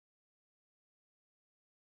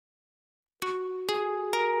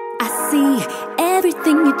see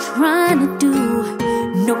everything you're trying to do.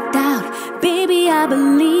 No doubt, baby, I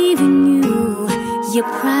believe in you. Your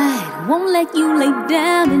pride won't let you lay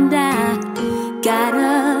down and die.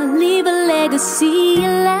 Gotta leave a legacy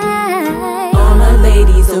alive. All my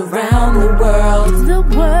ladies around the world,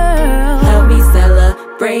 help me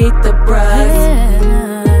celebrate the bruh.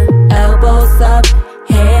 Yeah. Elbows up,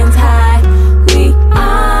 hands high, we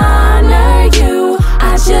honor you.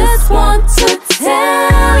 I just want to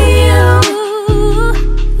tell you,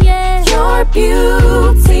 yeah, you're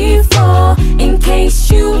beautiful. In case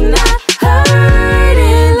you've not heard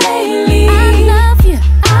it lately,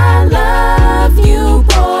 I love you,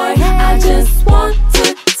 boy. I just want to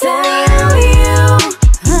tell you,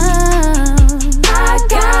 I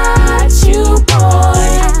got you,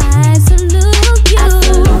 boy. I salute you. I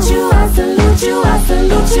salute you, I salute you, I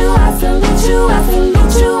salute you, I salute you, I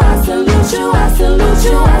salute you, I salute you, I salute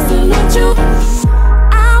you, I salute you.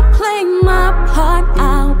 I'll play my part,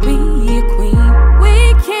 I'll be your queen. We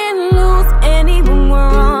can't lose anyone, we're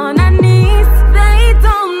on our knees. They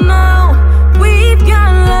don't know we've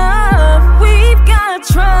got love, we've got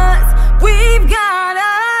trust, we've got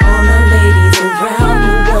us. All my ladies around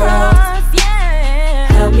the world, yeah,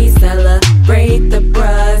 help me celebrate the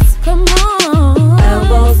bruhs. come on.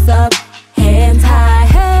 Elbows up, hands high,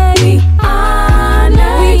 Hey, we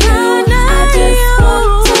honor you. I just want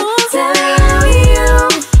to tell you,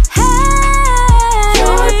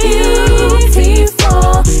 you're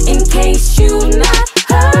beautiful. In case you've not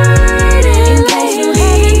heard it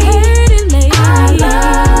lately, I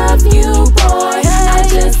love you, boy. I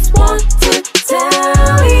just want to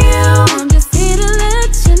tell you, I'm just here to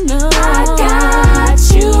let you know I got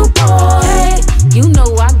you, boy. you know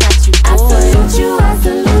I got you, I boy. salute you, I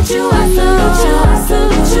salute you, I salute you, I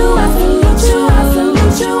salute you, I salute you, I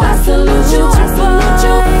salute you, I salute you, I salute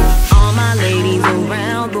you. All my ladies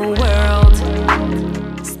around the world,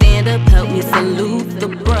 stand up, help me salute the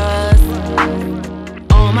bruhs.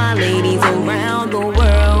 All my ladies around the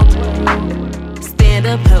world, stand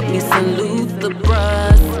up, help me salute the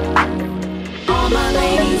bruhs. All my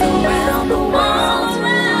ladies around the world,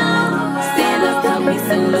 stand up, help me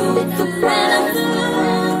salute the bruhs.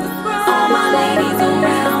 All my ladies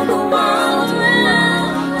around the world,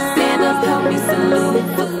 stand up, help me salute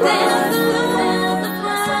the bruhs.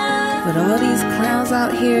 With all these clowns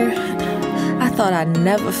out here, I thought I'd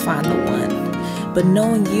never find the one. But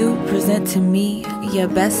knowing you present to me your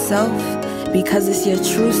best self, because it's your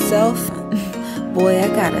true self, boy, I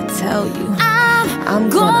gotta tell you, I'm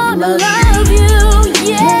gonna love you.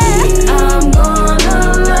 Yeah, I'm gonna